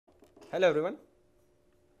Hello everyone,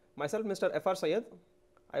 myself Mr. F.R. Syed.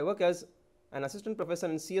 I work as an assistant professor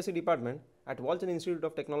in CSE department at Walchand Institute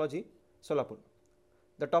of Technology, Solapur.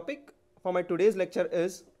 The topic for my today's lecture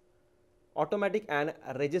is automatic and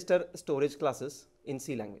register storage classes in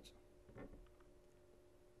C language.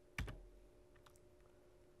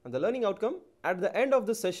 And the learning outcome, at the end of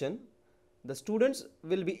this session, the students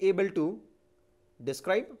will be able to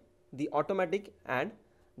describe the automatic and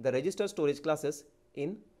the register storage classes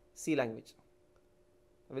in C language.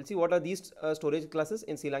 We'll see what are these storage classes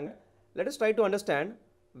in C language. Let us try to understand,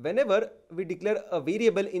 whenever we declare a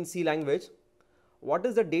variable in C language, what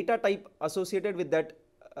is the data type associated with that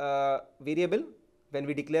variable when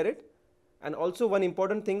we declare it. And also one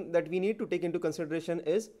important thing that we need to take into consideration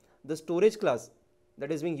is the storage class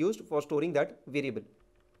that is being used for storing that variable.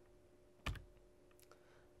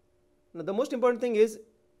 Now the most important thing is,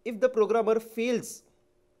 if the programmer fails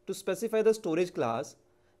to specify the storage class,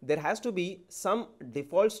 there has to be some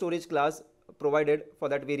default storage class provided for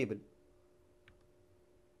that variable.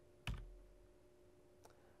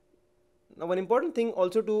 Now one important thing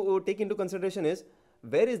also to take into consideration is,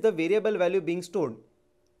 where is the variable value being stored.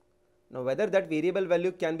 Now whether that variable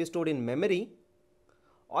value can be stored in memory,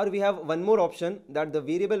 or we have one more option that the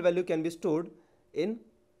variable value can be stored in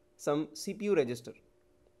some CPU register.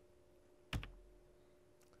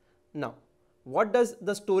 Now what does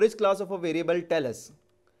the storage class of a variable tell us?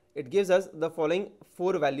 It gives us the following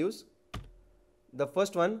four values. The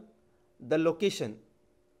first one, the location.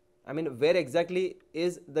 I mean, where exactly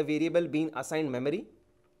is the variable being assigned memory,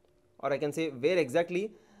 or I can say where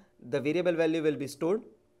exactly the variable value will be stored,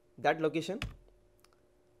 that location.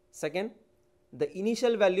 Second, the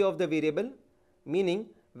initial value of the variable, meaning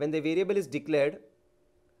when the variable is declared,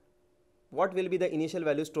 what will be the initial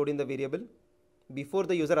value stored in the variable before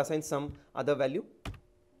the user assigns some other value.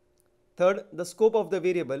 Third, the scope of the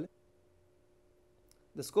variable.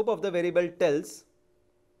 The scope of the variable tells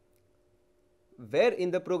where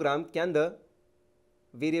in the program can the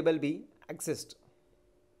variable be accessed.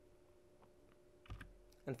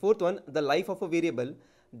 And fourth one, the life of a variable,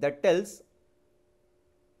 that tells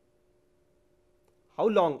how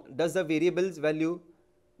long does the variable's value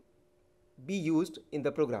be used in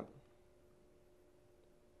the program.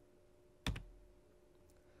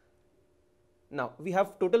 Now we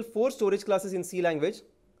have total 4 storage classes in C language.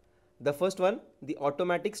 The first one, the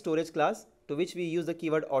automatic storage class, to which we use the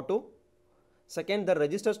keyword auto. Second, the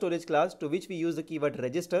register storage class, to which we use the keyword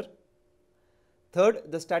register. Third,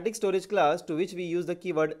 the static storage class, to which we use the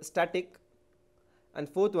keyword static. And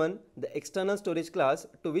fourth one, the external storage class,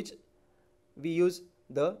 to which we use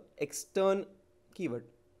the extern keyword.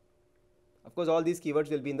 Of course, all these keywords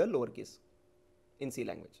will be in the lowercase in C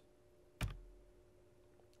language.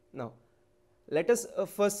 Now let us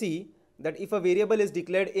first see that if a variable is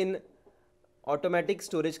declared in automatic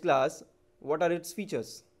storage class, what are its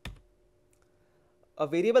features. A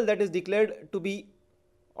variable that is declared to be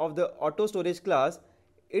of the auto storage class,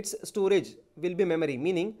 its storage will be memory,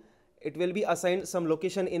 meaning it will be assigned some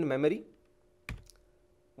location in memory.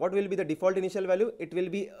 What will be the default initial value? It will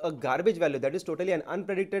be a garbage value, that is totally an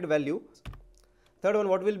unpredicted value. Third one,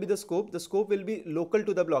 what will be the scope? The scope will be local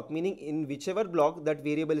to the block, meaning in whichever block that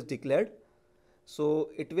variable is declared, so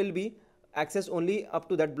it will be accessed only up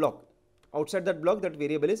to that block. Outside that block, that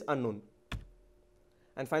variable is unknown.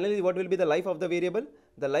 And finally, what will be the life of the variable?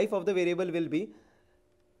 The life of the variable will be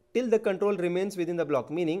till the control remains within the block,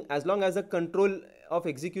 meaning as long as the control of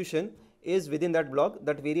execution is within that block,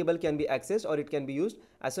 that variable can be accessed or it can be used.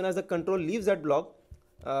 As soon as the control leaves that block,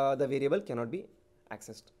 the variable cannot be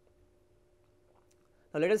accessed.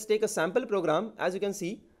 Now let us take a sample program. As you can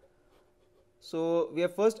see, so we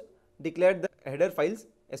have first declared the header files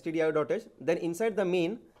stdio.h. Then inside the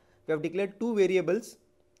main, we have declared two variables,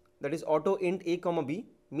 that is auto int a comma b,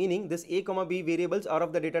 meaning this a comma b variables are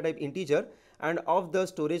of the data type integer and of the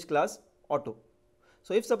storage class auto.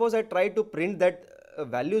 So if suppose I try to print that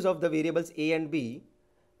values of the variables a and b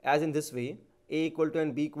as in this way, a equal to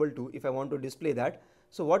and b equal to, if I want to display that,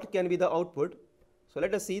 so what can be the output? So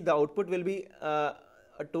let us see, the output will be a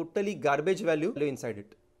totally garbage value inside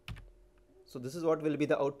it. So this is what will be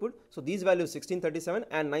the output. So these values 1637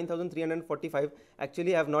 and 9345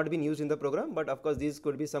 actually have not been used in the program, but of course these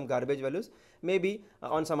could be some garbage values. Maybe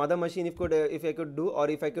on some other machine, if I could do, or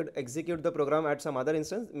if I could execute the program at some other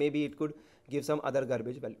instance, maybe it could give some other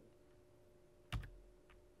garbage value.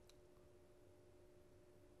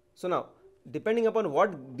 So now, depending upon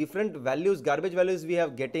what different values, garbage values we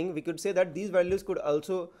have getting, we could say that these values could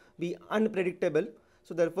also be unpredictable.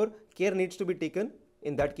 So therefore care needs to be taken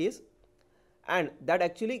in that case, and that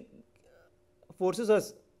actually forces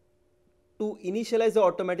us to initialize the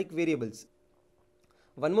automatic variables.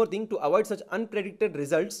 One more thing, to avoid such unpredicted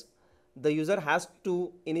results, the user has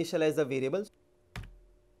to initialize the variables.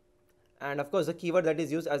 And of course, the keyword that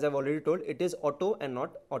is used, as I've already told, it is auto and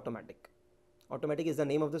not automatic. Automatic is the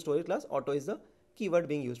name of the storage class, auto is the keyword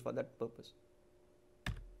being used for that purpose.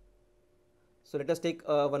 So let us take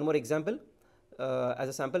one more example as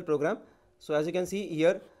a sample program. So as you can see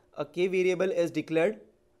here, a k variable is declared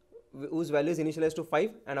whose value is initialized to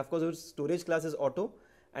 5, and of course whose storage class is auto.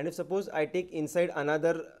 And if suppose I take inside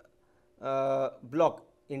another block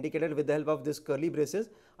indicated with the help of this curly braces,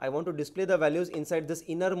 I want to display the values inside this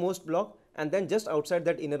innermost block, and then just outside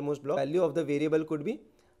that innermost block, value of the variable could be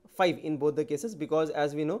 5 in both the cases, because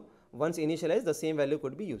as we know, once initialized, the same value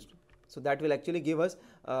could be used. So that will actually give us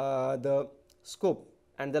the scope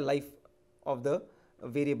and the life of the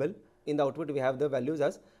variable. In the output, we have the values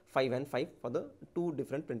as 5 and 5 for the two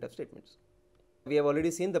different printf statements. We have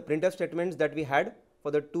already seen the printf statements that we had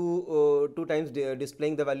for the two times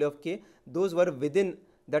displaying the value of k. Those were within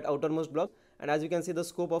that outermost block, and as you can see, the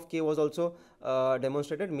scope of k was also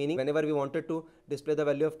demonstrated, meaning whenever we wanted to display the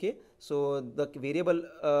value of k, so the variable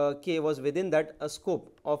k was within that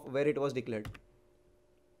scope of where it was declared.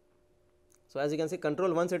 So as you can see,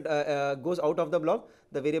 control, once it goes out of the block,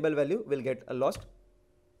 the variable value will get lost.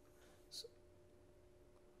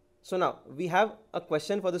 So now we have a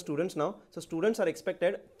question for the students now. So students are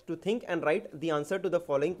expected to think and write the answer to the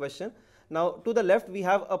following question. Now to the left we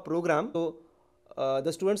have a program. So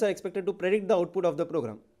the students are expected to predict the output of the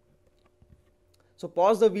program. So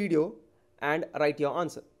pause the video and write your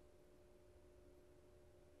answer.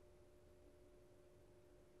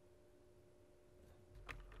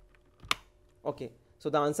 Okay, so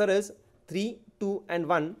the answer is 3, 2 and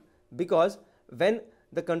 1, because when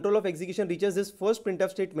the control of execution reaches this first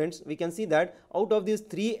printf statements, we can see that out of these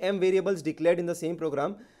 3 m variables declared in the same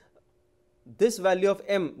program, this value of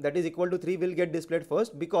m, that is equal to 3, will get displayed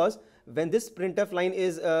first, because when this printf line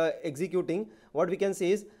is executing, what we can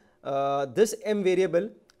say is this m variable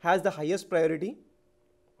has the highest priority,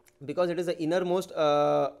 because it is the innermost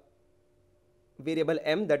variable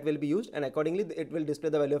m that will be used, and accordingly it will display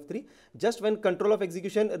the value of 3. Just when control of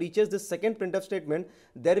execution reaches this second printf statement,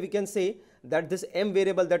 there we can say that this m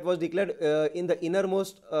variable that was declared in the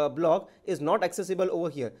innermost block is not accessible over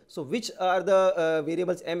here. So which are the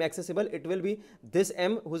variables m accessible? It will be this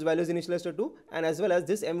m whose value is initialized to 2, and as well as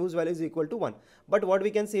this m whose value is equal to 1. But what we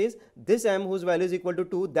can say is this m whose value is equal to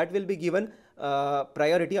 2, that will be given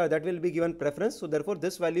priority, or that will be given preference. So therefore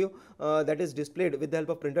this value that is displayed with the help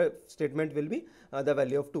of printf statement will be the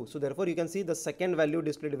value of 2. So therefore you can see the second value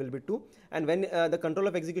displayed will be 2, and when the control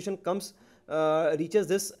of execution comes reaches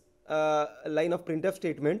this line of printf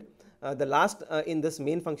statement, the last in this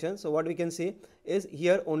main function, so what we can say is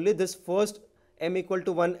here only this first m equal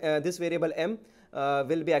to 1, this variable m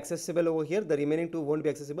will be accessible over here, the remaining two won't be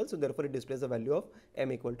accessible. So therefore it displays the value of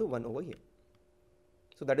m equal to 1 over here.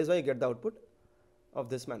 So that is why you get the output of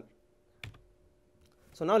this manner.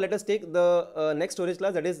 So now let us take the next storage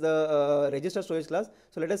class, that is the register storage class.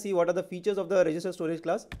 So let us see what are the features of the register storage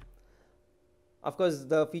class. Of course,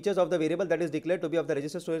 the features of the variable that is declared to be of the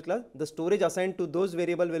register storage class, the storage assigned to those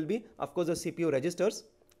variable will be, of course, the CPU registers,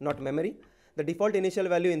 not memory. The default initial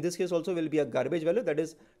value in this case also will be a garbage value, that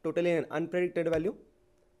is totally an unpredicted value.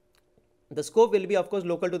 The scope will be, of course,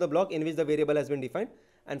 local to the block in which the variable has been defined.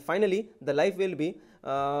 And finally, the life will be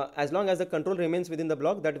as long as the control remains within the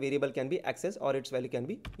block, that variable can be accessed or its value can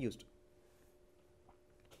be used.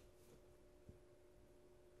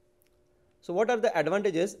 So what are the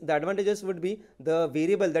advantages? The advantages would be the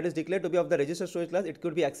variable that is declared to be of the register storage class, it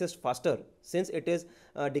could be accessed faster. Since it is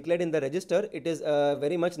declared in the register, it is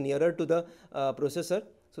very much nearer to the processor.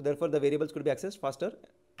 So therefore the variables could be accessed faster.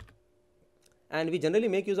 And we generally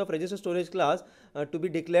make use of register storage class to be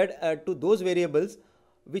declared to those variables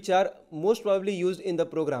which are most probably used in the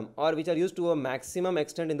program, or which are used to a maximum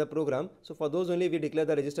extent in the program. So for those only we declare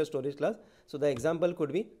the register storage class. So the example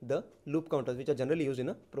could be the loop counters, which are generally used in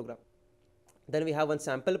a program. Then we have one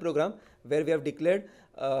sample program where we have declared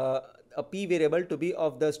a p variable to be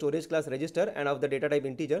of the storage class register and of the data type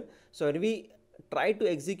integer. So when we try to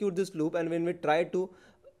execute this loop and when we try to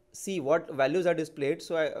see what values are displayed,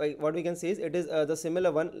 so what we can say is it is the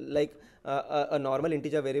similar one like a normal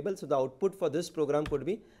integer variable. So the output for this program could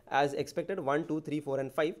be as expected 1, 2, 3, 4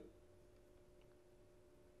 and 5.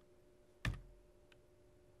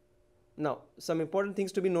 Now some important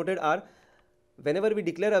things to be noted are, whenever we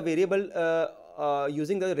declare a variable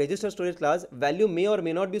using the register storage class, value may or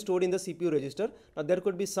may not be stored in the CPU register. Now there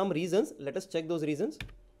could be some reasons. Let us check those reasons.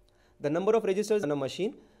 The number of registers on a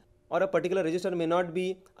machine or a particular register may not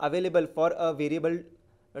be available for a variable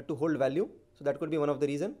to hold value. So that could be one of the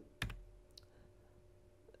reason.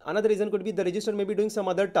 Another reason could be the register may be doing some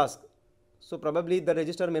other task. So probably the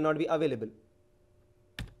register may not be available.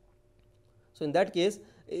 So in that case,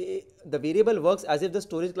 the variable works as if the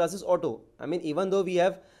storage class is auto. I mean, even though we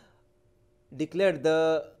have declared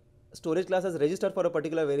the storage class as register for a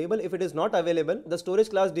particular variable, if it is not available, the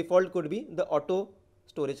storage class default could be the auto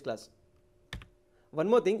storage class. One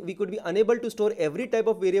more thing, we could be unable to store every type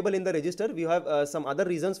of variable in the register. We have some other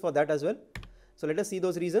reasons for that as well. So let us see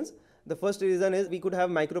those reasons. The first reason is we could have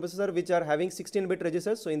microprocessor which are having 16-bit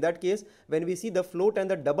registers. So in that case, when we see the float and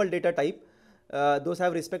the double data type, those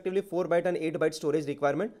have respectively 4-byte and 8-byte storage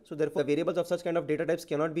requirement. So therefore, the variables of such kind of data types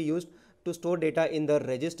cannot be used to store data in the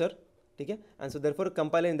register. Okay? And so therefore,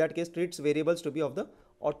 compiler in that case treats variables to be of the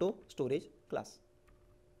auto storage class.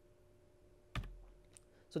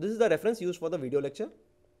 So this is the reference used for the video lecture.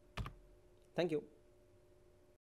 Thank you.